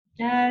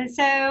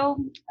So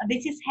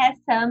this is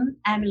Hesam.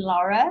 I'm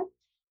Laura,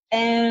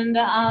 and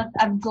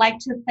I'd like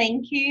to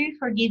thank you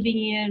for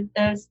giving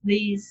us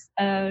this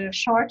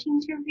short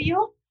interview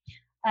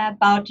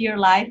about your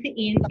life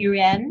in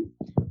Iran.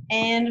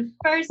 And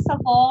first of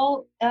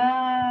all,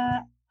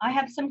 I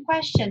have some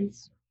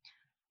questions.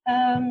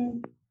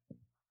 Um,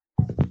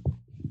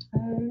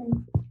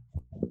 um,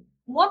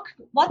 what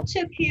what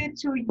took you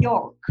to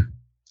York?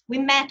 We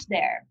met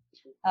there.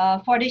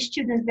 For the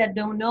students that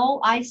don't know,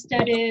 I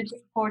studied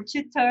for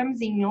 2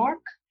 terms in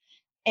York,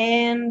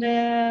 and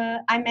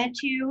I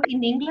met you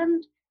in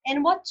England.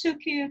 And what took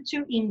you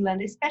to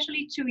England,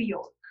 especially to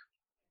York?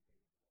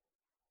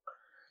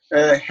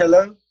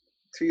 Hello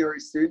to your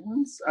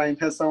students. I'm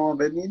Hassan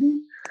Benini.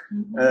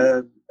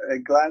 Mhm.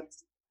 Glad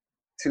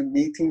to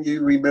meeting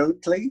you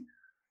remotely.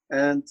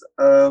 And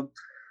uh,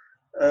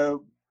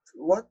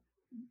 what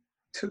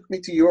took me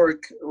to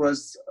York was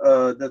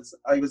that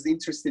I was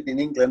interested in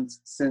England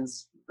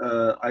since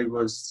I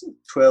was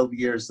 12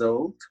 years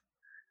old.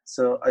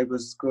 So I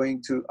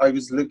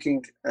was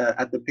looking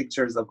at the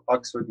pictures of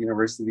Oxford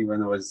University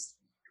when I was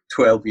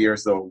 12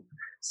 years old.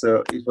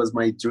 So it was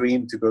my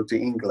dream to go to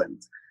England.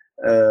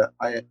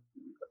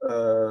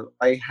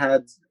 I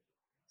had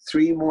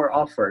three more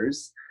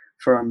offers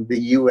from the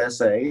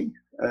USA,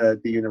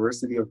 the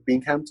University of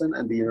Binghamton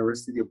and the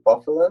University of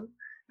Buffalo,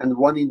 and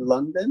one in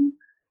London,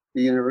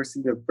 the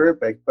University of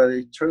Birkbeck. But I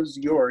chose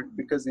York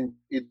because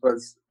it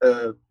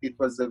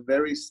was a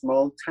very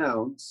small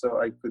town, so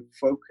I could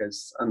focus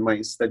on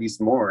my studies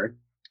more.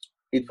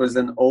 It was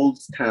an old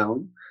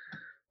town,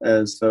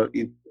 so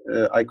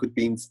I could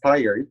be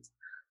inspired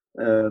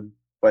uh,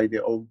 by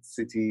the old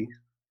city,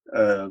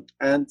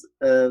 and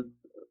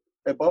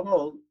above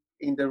all,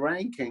 in the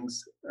rankings,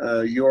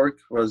 York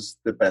was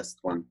the best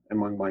one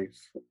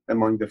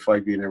among the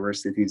five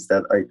universities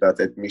that I got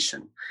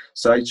admission.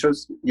 So I chose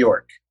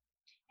York.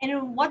 And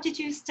what did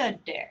you study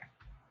there?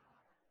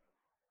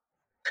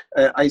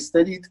 I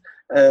studied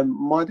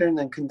modern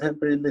and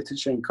contemporary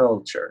literature and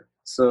culture,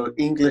 so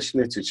English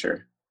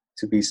literature,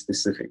 to be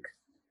specific.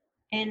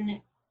 And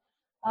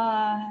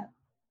uh,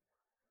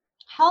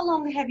 how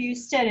long have you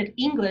studied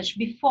English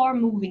before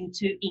moving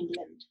to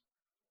England?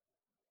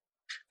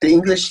 The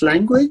English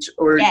language,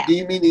 or Yeah, do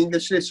you mean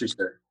English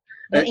literature?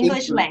 the In,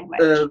 English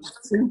language.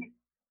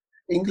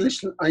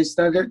 English, I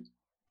started,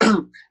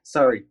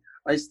 sorry,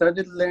 I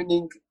started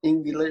learning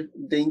English,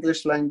 the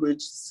English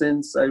language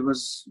since I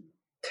was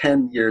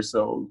 10 years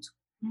old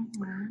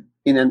Mhm.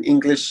 in an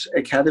English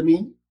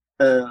academy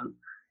uh,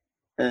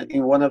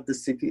 in one of the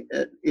city.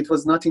 It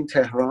was not in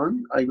Tehran.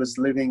 I was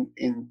living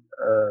in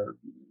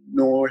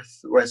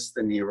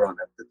northwestern Iran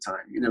at the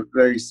time, in a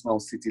very small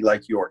city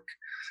like York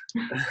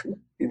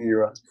in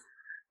Iran.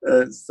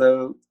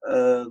 So,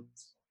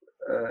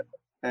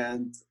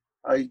 and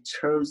I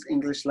chose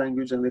English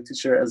language and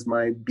literature as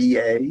my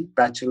BA,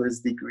 bachelor's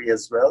degree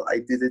as well. I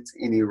did it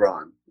in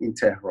Iran, in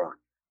Tehran.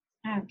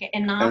 Okay,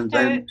 and And after,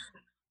 then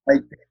I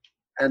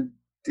and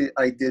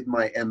I did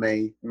my MA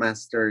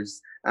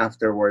master's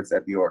afterwards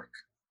at York.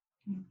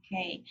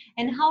 okay,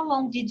 and how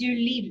long did you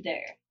live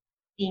there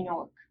in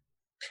York?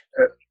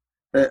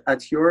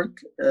 At York,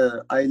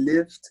 I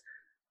lived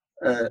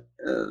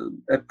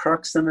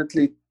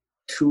approximately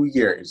 2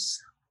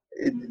 years.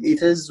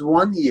 It is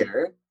 1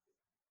 year.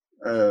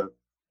 Uh,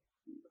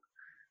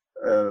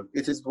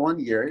 it is 1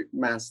 year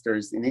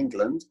masters in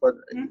England, but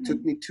it took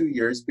Mm-hmm. me 2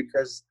 years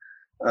because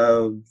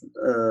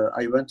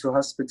I went to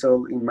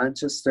hospital in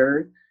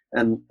Manchester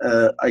and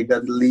I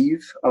got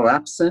leave of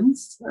absence,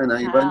 and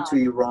I went to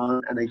Ah,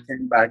 Iran, and I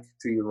came back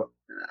to Iran,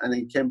 and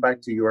I came back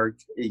to York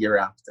a year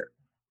after.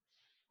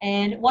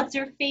 and what's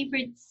your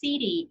favorite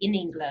city in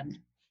England?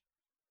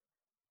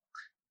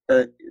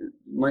 Uh,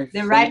 my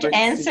The right favorite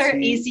answer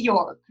city, is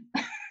York.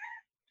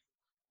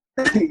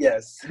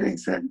 yes,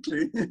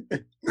 exactly.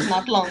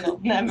 Not London,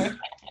 never.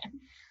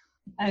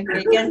 Okay,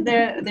 because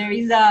there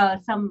is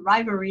some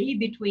rivalry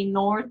between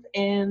north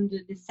and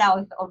the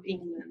south of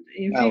England.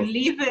 If you Oh,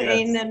 live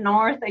in the yes,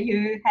 north,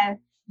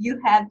 you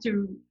have to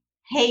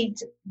hate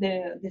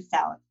the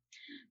south.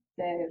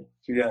 So,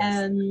 yes,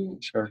 um,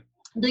 sure.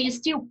 do you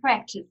still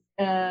practice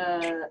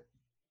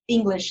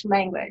English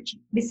language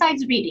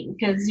besides reading?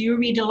 Because you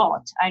read a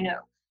lot, I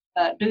know.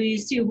 Do you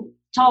still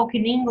talk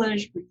in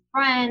English with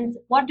friends?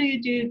 What do you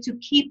do to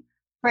keep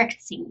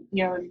practicing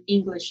your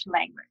English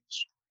language?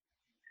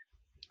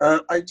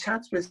 I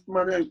chat with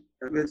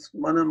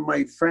one of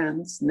my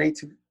friends,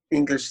 native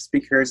English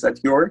speakers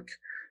at York,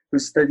 who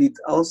studied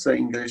also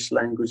English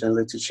language and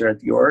literature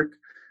at York,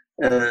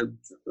 uh,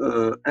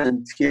 and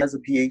he has a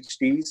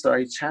PhD. So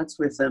I chat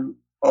with him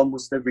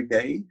almost every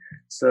day.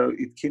 So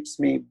it keeps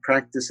me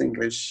practice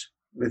English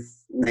with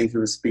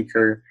native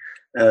speaker,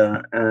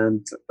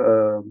 and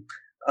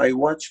I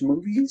watch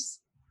movies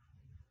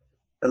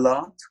a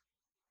lot.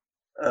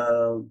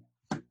 Uh,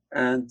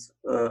 and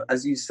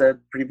as you said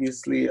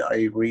previously,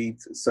 I read,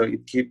 so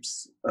it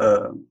keeps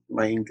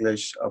my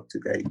English up to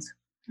date.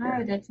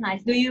 Oh, that's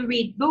nice. Do you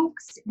read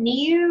books,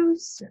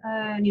 news,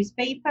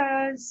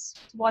 newspapers?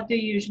 What do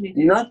you usually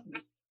do? Not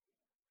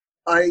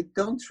I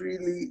don't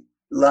really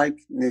like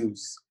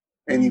news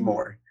Mm-hmm.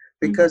 anymore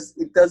because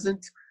it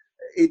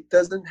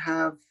doesn't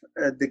have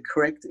the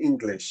correct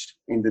English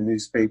in the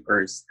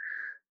newspapers.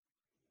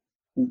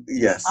 I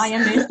Yes.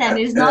 understand.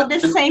 It's not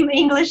the And, same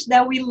English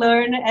that we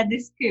learn at the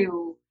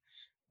school.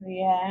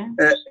 Yeah.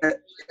 uh, uh,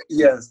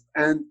 yes,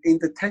 and in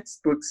the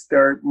textbooks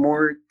they're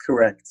more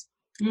correct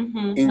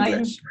Mm-hmm.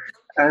 English,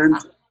 and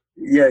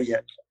yeah,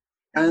 yeah,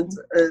 and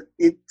Mhm.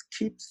 it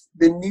keeps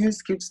the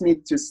news keeps me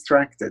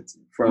distracted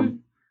from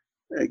Mm.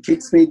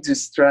 keeps me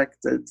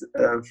distracted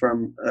from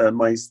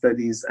my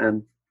studies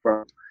and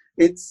from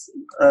it's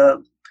uh,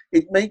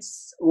 it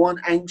makes one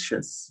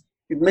anxious.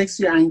 It makes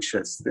you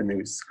anxious, the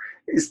news,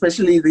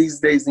 especially these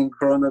days in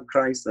corona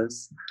crisis.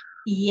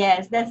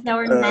 Yes, that's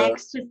our uh,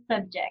 next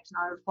subject,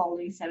 our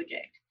following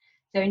subject.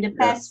 So, in the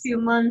past yes, few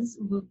months,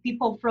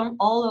 people from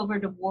all over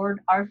the world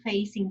are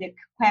facing the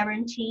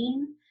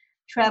quarantine,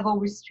 travel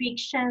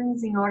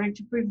restrictions in order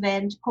to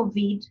prevent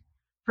COVID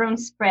from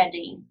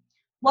spreading.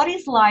 What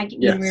is like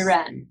in yes.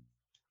 Iran?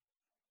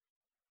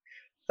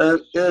 uh,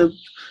 uh,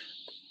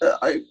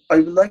 I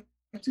would like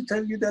to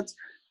tell you that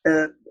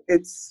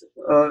it's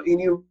in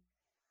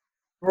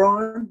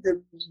Iran,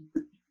 the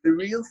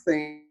real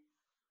thing,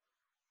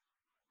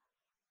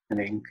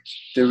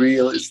 the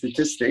real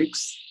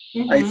statistics.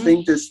 I Mm-hmm.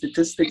 think the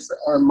statistics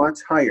are much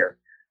higher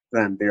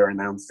than they are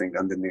announcing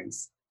on the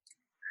news.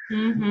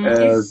 Mm-hmm.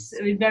 Uh, It's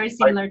very I,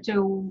 similar to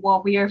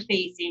what we are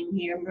facing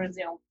here in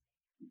Brazil.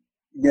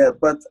 yeah,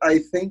 but I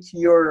think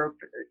Europe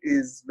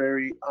is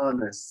very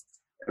honest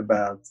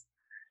about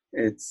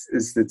its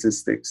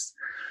statistics.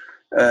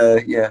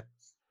 Yeah,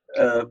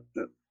 uh,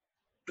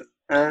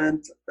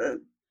 and uh,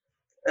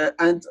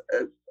 and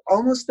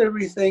almost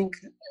everything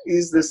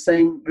is the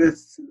same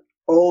with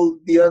all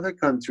the other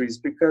countries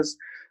because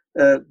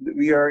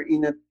we are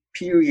in a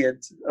period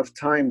of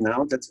time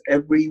now that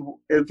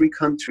every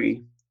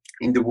country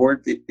in the world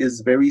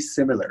is very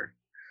similar,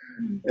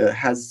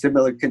 has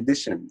similar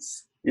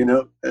conditions.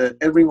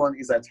 Everyone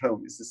is at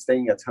home, is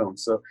staying at home,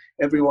 so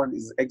everyone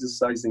is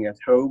exercising at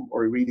home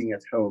or reading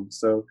at home.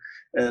 So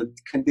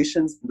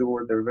conditions in the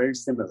world are very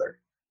similar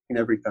in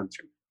every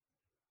country.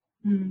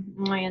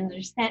 I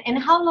understand. And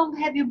how long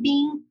have you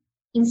been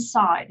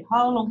inside?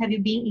 How long have you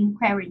been in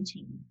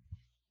quarantine?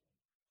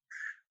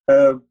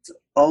 Uh,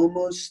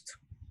 Almost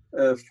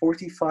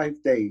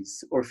 45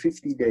 days or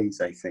 50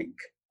 days, I think.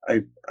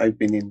 I've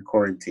been in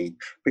quarantine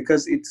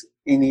because it's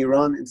in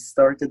Iran. It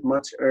started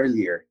much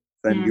earlier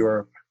than Mm,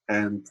 Europe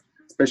and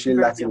especially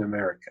Latin Brazil.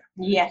 America.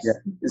 Yes. Yeah,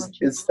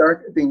 it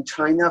started in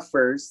China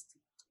first.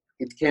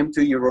 It came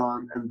to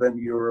Iran and then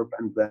Europe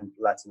and then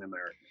Latin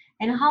America.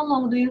 And how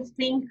long do you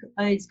think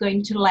it's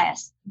going to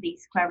last,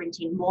 this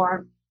quarantine?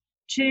 More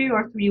 2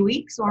 or 3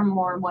 weeks or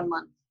more 1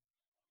 month?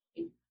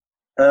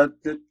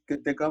 The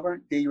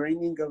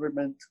Iranian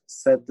government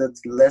said that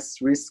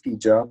less risky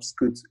jobs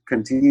could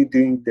continue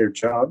doing their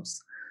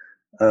jobs,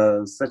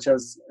 such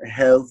as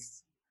health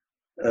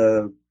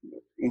uh,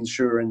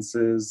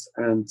 insurances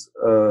and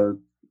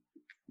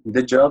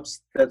the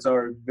jobs that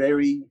are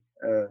very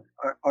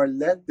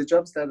the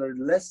jobs that are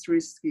less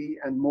risky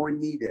and more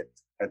needed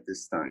at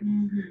this time.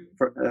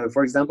 Mm-hmm.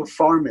 For example,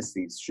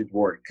 pharmacies should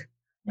work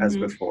as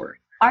Mm-hmm. before,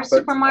 Are but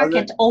other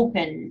supermarkets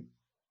open?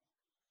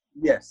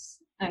 yes,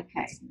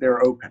 Okay.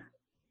 they're open.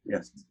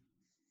 Yes.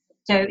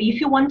 So if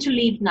you want to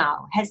leave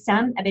now,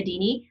 Hassan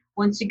Abedini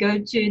wants to go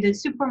to the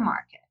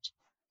supermarket.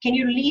 Can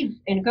you leave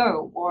and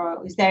go,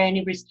 or is there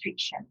any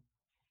restriction?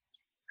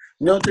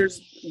 No,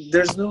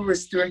 there's no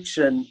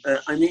restriction.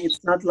 I mean,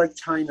 it's not like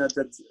China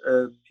that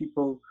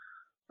people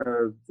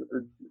uh,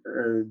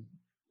 uh,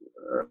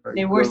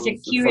 There were goes from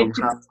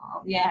security, house.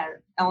 yeah,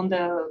 on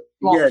the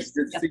Yes, blocks.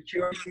 the Yep.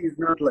 security is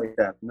not like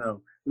that.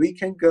 No, we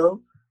can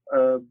go,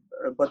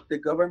 but the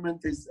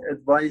government is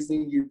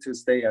advising you to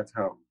stay at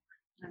home.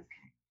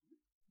 Okay,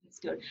 that's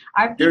good.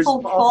 Are There's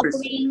people no office.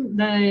 following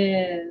the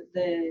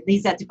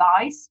this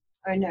advice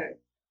or no?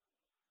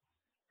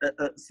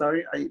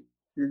 Sorry, I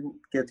didn't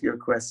get your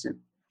question.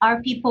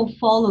 Are people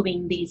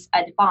following this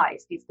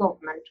advice, this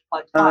government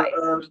Uh, advice?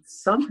 uh,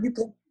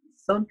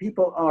 some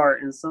people are,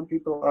 and some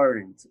people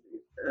aren't.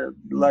 Uh,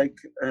 Mm. like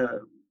uh,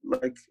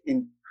 like in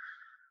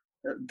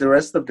the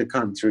rest of the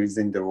countries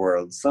in the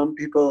world. Some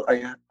people,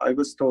 I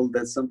was told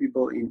that some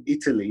people in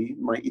Italy,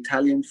 my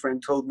Italian friend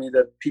told me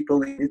that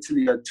people in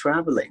Italy are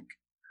traveling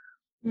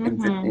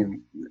Mm-hmm. in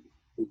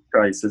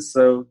crisis.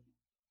 So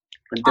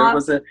Uh, there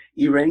was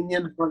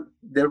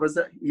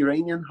a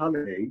Iranian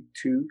holiday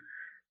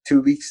two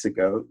weeks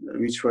ago,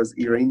 which was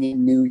Iranian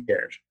New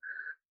Year.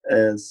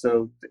 So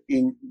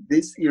in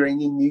this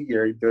Iranian New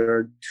Year, there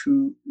are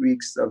 2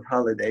 weeks of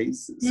holidays.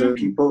 So mhm.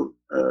 people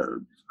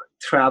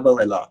travel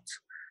a lot,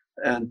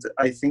 and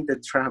I think they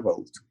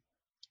traveled.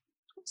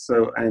 So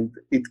and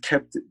it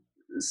kept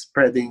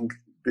spreading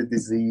the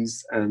disease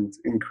and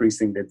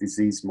increasing the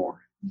disease more.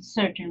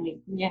 Certainly,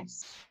 yes.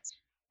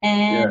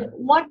 Yeah. And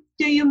what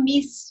do you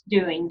miss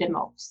doing the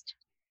most?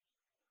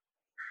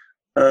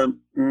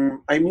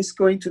 I miss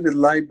going to the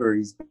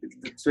library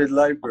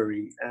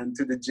and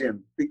to the gym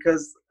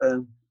because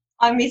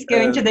I miss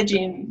going to the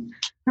gym.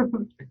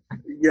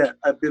 Yeah,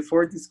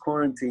 before this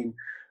quarantine,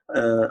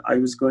 I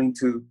was going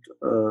to.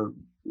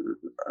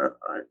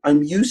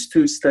 I'm used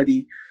to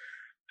study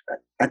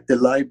at the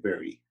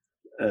library,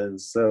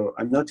 so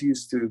I'm not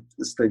used to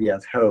study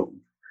at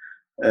home.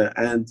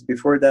 And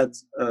before that,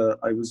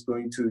 I was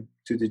going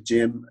to the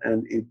gym,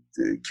 and it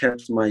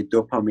kept my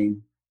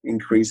dopamine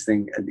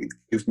increasing, and it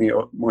gives me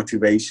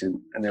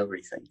motivation and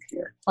everything.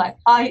 Yeah. Like,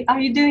 are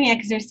you doing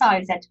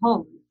exercise at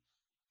home?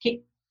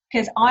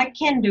 Because I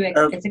can do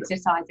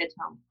exercise at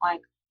home.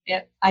 Like,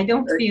 I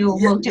don't feel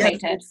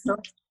motivated.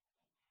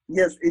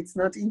 Yes, it's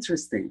not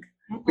interesting.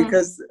 Mm-mm.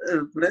 Because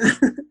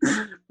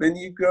when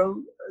you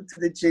go to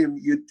the gym,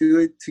 you do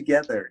it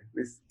together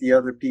with the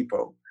other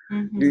people,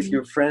 with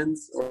your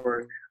friends,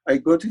 or I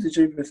go to the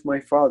gym with my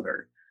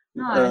father.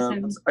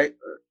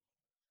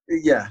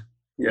 Yeah.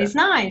 It's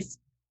nice.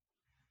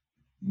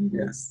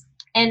 Yes.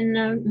 And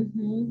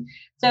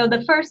so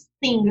the first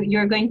thing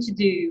you're going to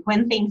do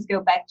when things go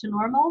back to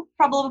normal,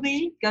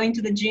 probably going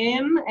to the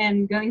gym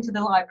and going to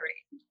the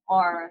library,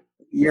 or?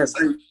 Yes,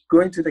 I'm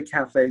going to the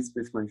cafes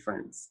with my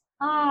friends.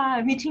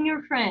 Meeting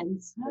your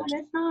friends. Oh,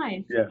 that's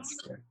nice. Yes.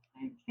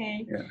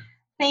 Okay. Yeah.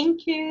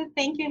 Thank you,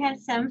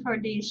 Hassam, for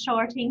this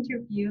short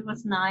interview. It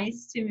was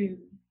nice to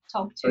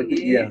talk to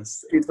you.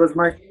 Yes, it was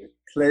my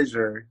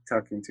pleasure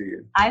talking to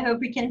you. I hope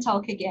we can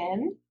talk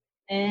again,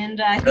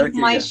 and I think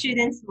my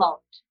students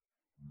loved.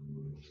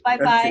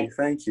 Bye-bye. Okay,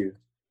 thank you.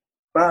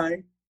 Bye.